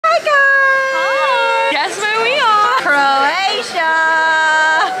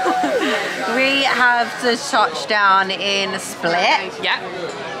has touched down in Split. Yeah.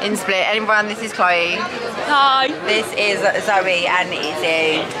 In Split. Everyone, this is Chloe. Hi. This is Zoe and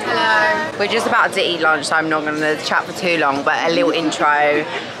Izzy. Hello. We're just about to eat lunch, so I'm not going to chat for too long, but a little intro.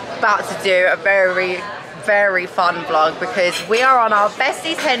 About to do a very fun vlog because we are on our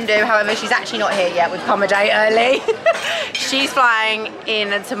bestie's hen do. However, she's actually not here yet. We've come a day early. She's flying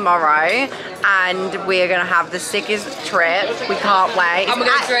in tomorrow and we're gonna have the sickest trip. We can't wait. And we're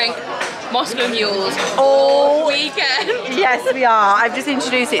gonna drink Moscow Mules all weekend. Yes, we are. I've just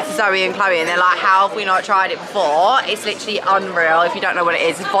introduced it to Zoe and Chloe and they're like, how have we not tried it before? It's literally unreal. If you don't know what it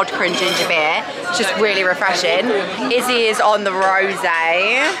is, it's vodka and ginger beer. It's just really refreshing. Izzy is on the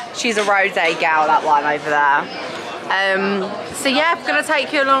rosé. She's a rosé gal, that one over there. So yeah, I'm gonna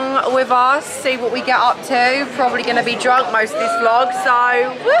take you along with us, see what we get up to. Probably gonna be drunk most of this vlog,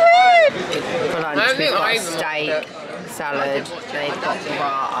 so woohoo! For lunch, we've got a steak, salad, they've got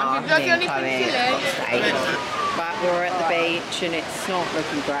burrata, me and Chloe got steak. But we're at the beach and it's not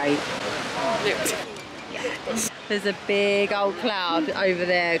looking great. There's a big old cloud over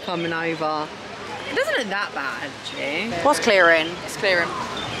there coming over. It doesn't look that bad actually. What's clearing? It's clearing.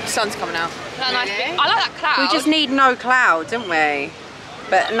 The sun's coming out. That nice big, I like that cloud. We just need no cloud, don't we?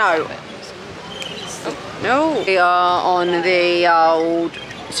 But no. No. We are on the old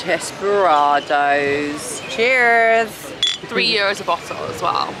Desperados. Cheers. €3 a bottle as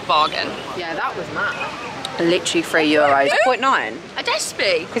well. Bargain. Yeah, that was mad. Literally €3. 0.9. A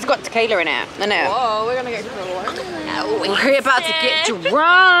Despi. It's got tequila in it. I know. Oh, we're gonna get drunk. We're about to get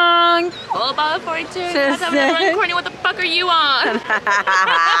drunk. All about 42. Courtney, what the fuck are you on?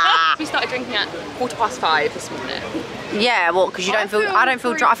 We started drinking at 5:15 this morning. Yeah, well, because you don't feel. I don't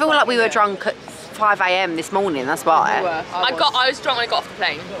feel drunk. I feel like we were drunk at 5 AM this morning. That's why. I was drunk when I got off the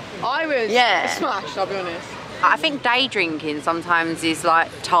plane. I was smashed, I'll be honest. I think day drinking sometimes is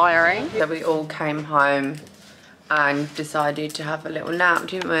like tiring. So we all came home and decided to have a little nap,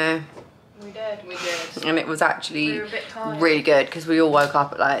 didn't we? We did. And it was actually really good because we all woke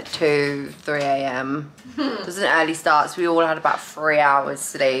up at like 2, 3 AM. It was an early start, so we all had about 3 hours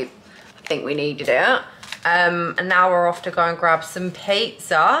sleep. I think we needed it. And now we're off to go and grab some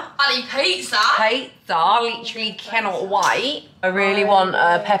pizza. Ali pizza? Pizza, literally cannot wait. I really want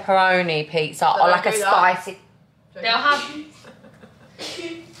a pepperoni pizza or like a spicy. They'll have.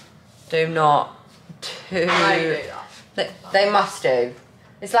 Do not do. They must do.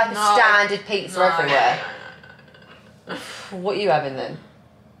 It's like a standard pizza everywhere. What are you having then?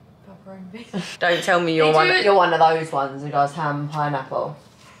 Pepperoni pizza. Don't tell me you're one of those ones who does ham and pineapple.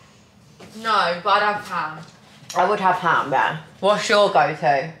 No, but I'd have ham. I would have ham, yeah. What's your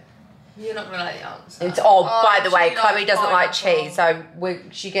go-to? You're not gonna like the answer. It's by the way, Chloe doesn't like cheese, so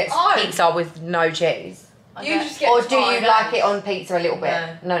she gets pizza with no cheese. You just get or do you like it on pizza a little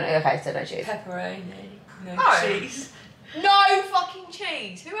bit? No, okay, so no cheese. Pepperoni, no cheese. No fucking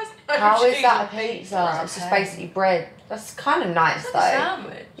cheese. Who has no How cheese? is that a pizza? It's just basically bread. That's kind of nice though.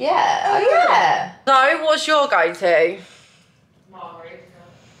 Sandwich. Yeah, yeah. So, what's your go-to? Margarita.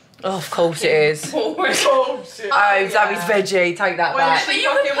 Oh, of course it is. Oh, Zoe's veggie. Take that back. But you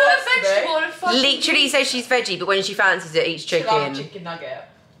would put a vegetable on a fucking Literally says she's veggie, but when she fancies it, eats chicken. She'll have a chicken nugget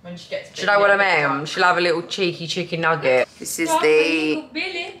when she gets. Do you know what I mean? She'll have a little cheeky chicken nugget. This is the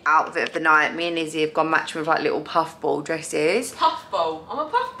outfit of the night. Me and Izzy have gone matching with like little puffball dresses. Puffball. I'm a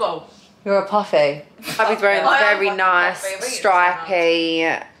puffball. You're a puffy. I'll be wearing a very nice stripy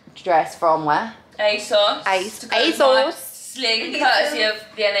dress from where? ASOS. ASOS. Sling, courtesy of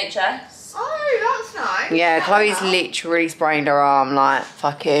the NHS. Oh, that's nice. Yeah, Chloe's literally sprained her arm like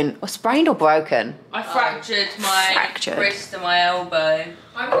fucking. Or sprained or broken? I fractured my wrist and my elbow.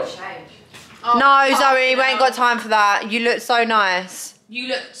 I'm gonna change. No, Zoe, we ain't got time for that. You look so nice. You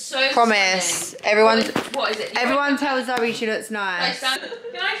look so Promise. stunning. Everyone. What is it? Everyone tells Zoe she looks nice. Can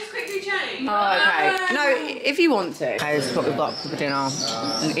I just quickly change? Oh, okay. No, if you want to. Okay, this is what we've got for dinner.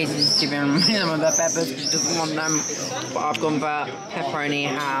 Izzy's giving me some of the peppers because she doesn't want them. But I've gone for pepperoni,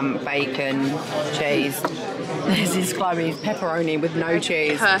 ham, bacon, cheese. This is Chloe's pepperoni with no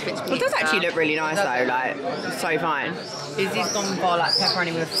cheese. Perfect. It does actually look really nice though, like, it's so fine. Izzy's gone for like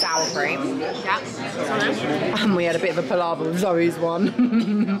pepperoni with sour cream. Yeah. And we had a bit of a palaver with Zoe's one.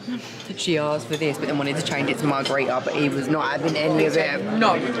 She asked for this, but then wanted to change it to margarita, but he was not having any of it.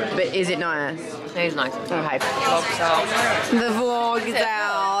 No. But is it nice? It is nice. Okay. Vlog's out. The vlog is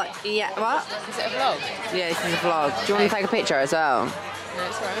out. Yeah, what? Is it a vlog? Yeah, this is a vlog. Do you want to take a picture as well? No,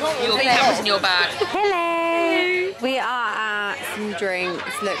 it's alright. Your camera's in your bag. Hello! We are at some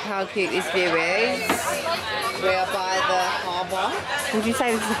drinks. Look how cute this view is. We are by the harbour. Would you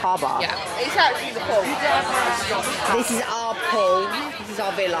say this is a harbour? Yeah. It's actually the pool. This is our pool. This is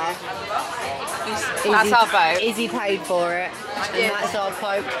our villa. That's our boat. Izzy paid for it. And that's our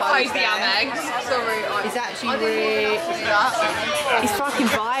boat. Crazy Amex. Sorry. It's actually really... It's fucking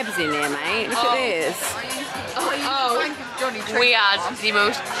vibes in here, mate. Look at this. We had the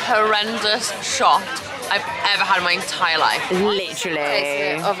most horrendous shot I've ever had in my entire life.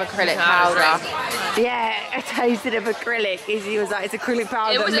 Literally. Of acrylic powder. Yeah, a tasted of acrylic. Izzy was like, it's acrylic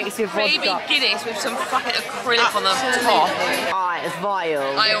powder It was mixed a with baby vodka. Guinness with some fucking acrylic on the top. Oh, it's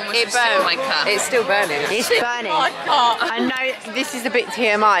vile. I almost just spilled my cup. It's still burning. It's burning. I know this is a bit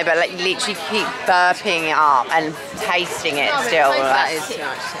TMI, but like you literally keep burping it up and tasting it still. That is too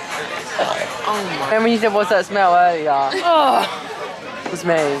much. Oh my. Remember when you said, what's that smell earlier? Oh. It was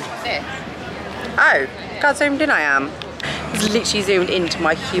me. Oh, look how zoomed in I am. It's literally zoomed into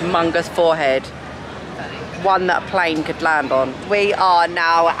my humongous forehead. One that a plane could land on. We are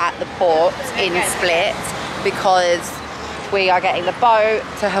now at the port in Split because we are getting the boat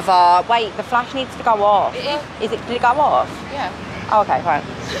to HVAR. Wait, the flash needs to go off. Did it go off? Yeah. Oh, okay, fine.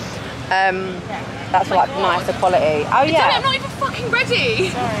 That's for like nicer quality. Oh yeah. I'm not even fucking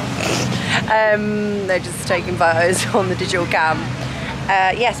ready. They're just taking photos on the digital cam.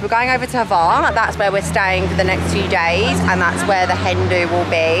 Yes, we're going over to HVAR. That's where we're staying for the next few days, and that's where the hen do will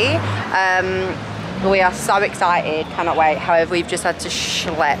be. We are so excited, cannot wait. However, we've just had to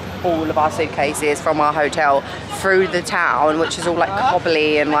schlep all of our suitcases from our hotel through the town, which is all like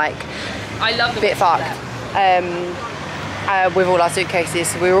cobbly and like I love a bit fucked. With all our suitcases,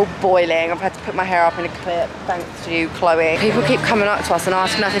 so we were all boiling. I've had to put my hair up in a clip, thanks to Chloe. People keep coming up to us and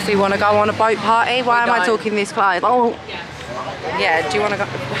asking us if we want to go on a boat party. Why am I talking this close? Oh, yeah, do you want to go?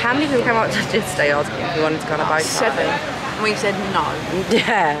 How many people came up to us yesterday asking if we wanted to go on a boat party? 7. And we said no.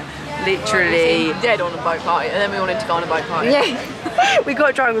 Yeah, literally. Dead on a boat party, and then we wanted to go on a boat party. Yeah, we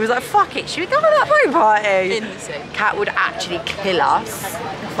got drunk. We was like, fuck it, should we go on that boat party? In the sea. Kat would actually kill us.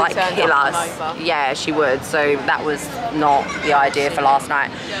 Like kill us. Yeah, she would. So that was not the idea for last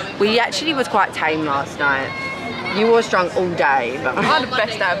night. We actually was quite tame last night. You was drunk all day, but I had the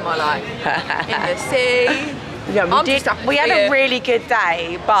best day of my life. In the sea. Yeah, we had a really good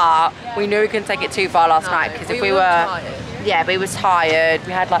day, but we knew we couldn't take it too far last night because if we were tired. Yeah, we was tired.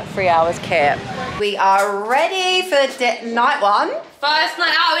 We had like 3 hours kip. We are ready for night one. First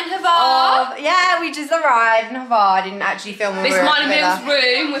night out in HVAR. Yeah, we just arrived in HVAR. I didn't actually film. This is mine and Mill's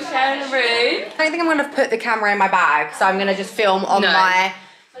room. We're sharing a room. I don't think I'm going to put the camera in my bag, so I'm going to just film on my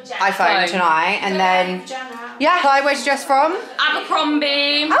iPhone tonight, and then yeah. Hi, where's your dress from?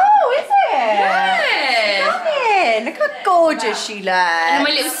 Abercrombie. Oh, is it? Yeah. Stunning. Look how gorgeous she looks. And my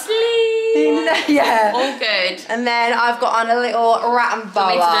little sleeve. Yeah. All good. And then I've got on a little rat and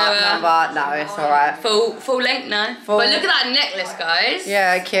boa. No, it's alright. Full length now. But look at that necklace, guys.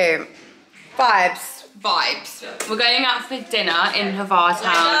 Yeah, cute. Vibes. We're going out for dinner in HVAR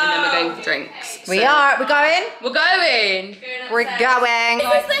town, and then we're going for drinks. We're going? We're going. We're going.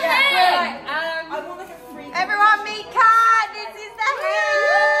 This is the hen. Everyone meet Kat. This is the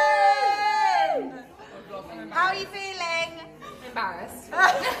hen. How are you feeling? Embarrassed.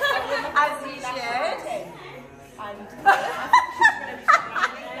 As you should.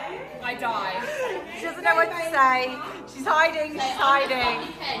 I die. She doesn't know what to say. She's hiding.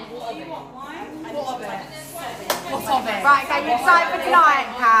 What of it? Right, okay, you excited for tonight,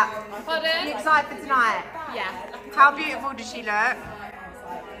 Kat? Pardon? You excited for tonight? Yeah. How beautiful does she look?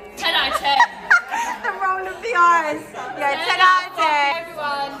 10 out of 10. The roll of the eyes. Yeah, 10 out of 10.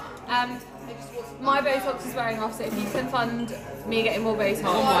 Everyone, my Botox is wearing off, so if you can fund me getting more Botox,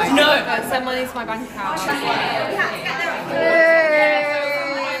 send money to my bank account.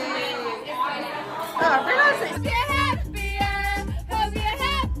 Oh, I realised it's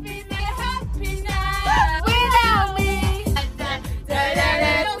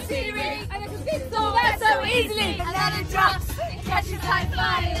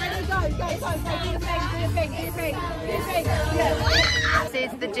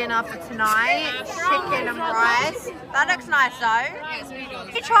This is the dinner for tonight. Chicken and rice. That looks nice though.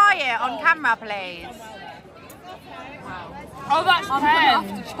 Can you try it on camera, please? Oh, that's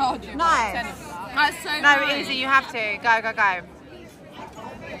 10. Nice. That's so No, nice. easy, you have to. Go.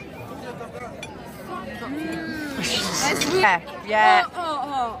 Yeah.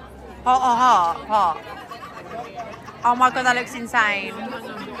 Hot. Oh my god, that looks insane.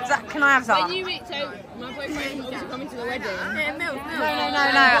 Can I have some? When you meet, so my boyfriend is also coming to the wedding. Yeah,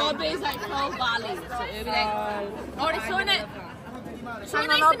 No. Our beer's like 12 barley, so it'll be like, oh, it's so nice. So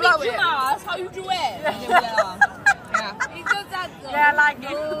nice to meet you, Mars. How you do it? Yeah. He does that though. Yeah, I like it.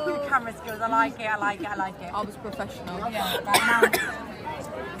 Good camera skills. I like it. I was professional. Yeah.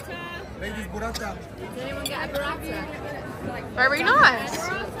 Ladies burrata. Did anyone get a burrata? Very nice.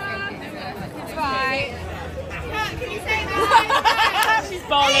 Right. Can you say that? She's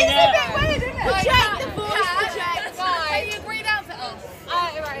bowling it. It's a bit weird, isn't it? Project the voice, project. Can you read out to us?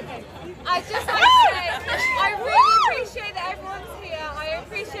 Right, okay. I just like to say, I really appreciate that everyone's here. I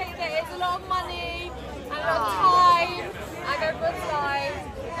appreciate that it's a lot of money, and a lot of time, and everyone's lives.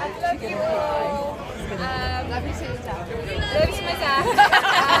 I love you all. Love you too, Dad. Love you to my dad.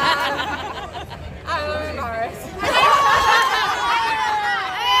 I'm embarrassed.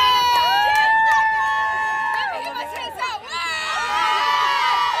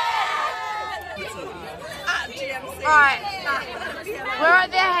 Right, we're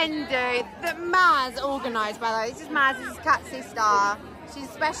at the HEN that Maz organised, by the way. This is Maz, this is Kat's sister. She's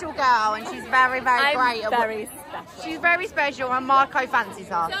a special girl and she's very, very great. Very special. She's very special and Marco fancies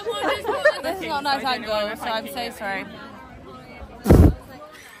her. This is not a nice angle, so I'm so sorry.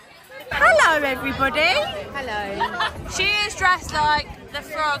 Hello everybody. Hello. She is dressed like the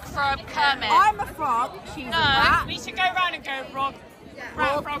frog from Kermit. I'm a frog, she's a rat. We should go round and go frog.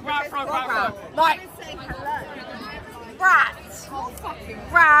 Frog. Like, rat.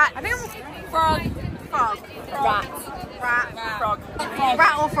 Rat. I think frog. Frog. Rat. Frog.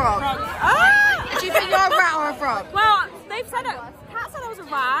 Rat or frog? Ah! Do you think you're a rat or a frog? Well, they've said it. Kat said I was a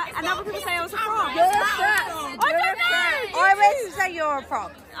rat, and other people say I was a frog. You're a rat. I don't know. I always say you're a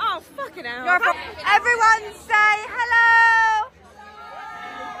frog. Oh, fucking hell. You're a frog. Everyone say hello.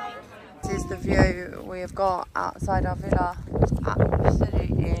 This is the view we have got outside our villa. It's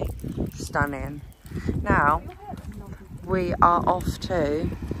absolutely stunning. Now, we are off to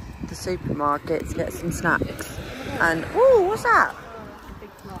the supermarket to get some snacks. And, ooh, what's that?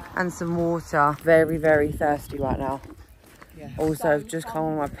 And some water. Very, very thirsty right now. Yeah. Also, I've just come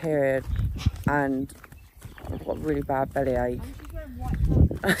on my period and I've got really bad bellyache.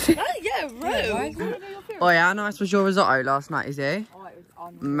 Yeah, rude. Oh yeah, how nice was your risotto last night, is it?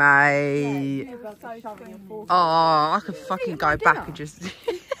 Mate. Oh, I could fucking go back and just...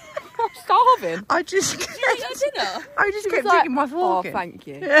 Starving. I just kept taking my fork in. Thank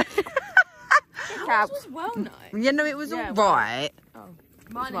you. Yeah. This was well nice. Yeah, no, it was alright.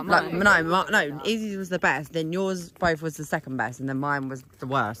 Like, no, Izzy's was the best, then yours both was the second best, and then mine was the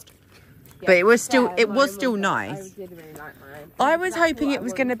worst. Yeah, but it was still nice. I did really like mine. I was hoping it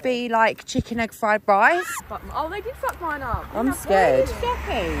was going to be like chicken egg fried rice. Oh, they did fuck mine up. I'm scared.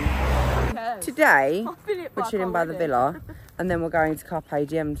 Today, we're chilling by the villa, and then we're going to Carpe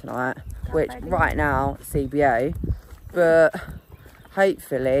Diem tonight, which right now, CBA, but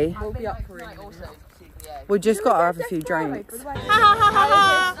hopefully, we'll be up for it. We just got to have a few drinks.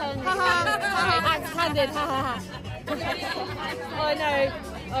 Candid, Oh no.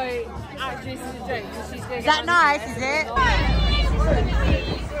 Oh, actually, this is a joke. She's going is that nice, is it?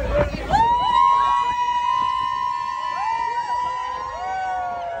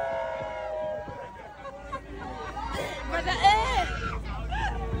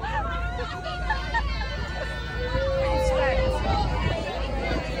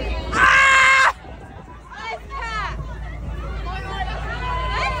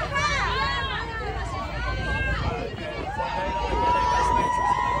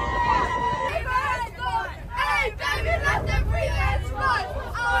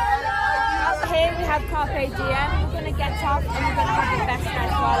 Carpe Diem. We're going to get off and we're going to have the best night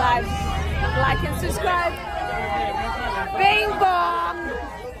of our lives. Like and subscribe. Bing bong!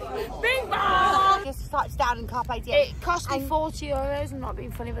 Bing bong! Just touched down in Carpe Diem. It cost me €40. I'm not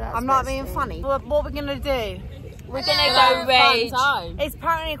being funny, but that's I'm not being funny. What we're going to do? We're going to go rage. It's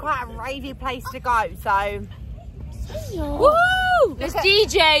apparently quite a ravey place to go, so... Woo! There's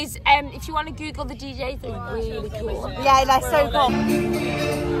DJs. If you want to Google the DJs, they're really cool. Yeah, they're so cool.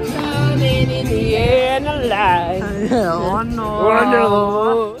 In the air and alive. Oh no. Oh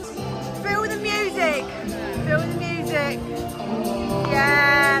no. Feel the music. Feel the music.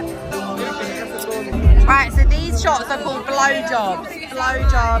 Yeah. Right, so these shots are called blowjobs.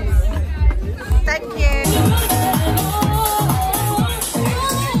 Blowjobs. Thank you.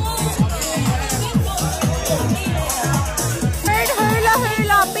 Hula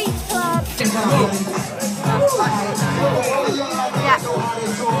Hula Beach Club. Yeah.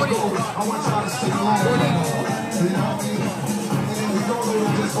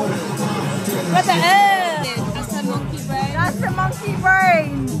 What the hell? That's a monkey brain. That's a monkey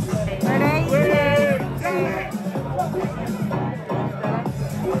brain. Ready?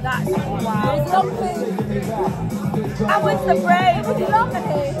 That's wow. It's lumpy. That was the brain. It was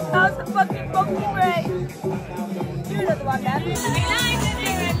lumpy. That was the fucking monkey brain. You're not the one then.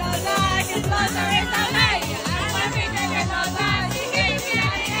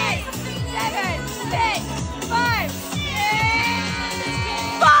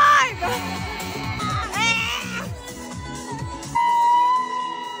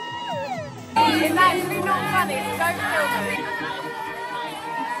 It's actually not funny, so don't film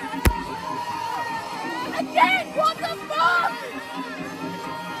it.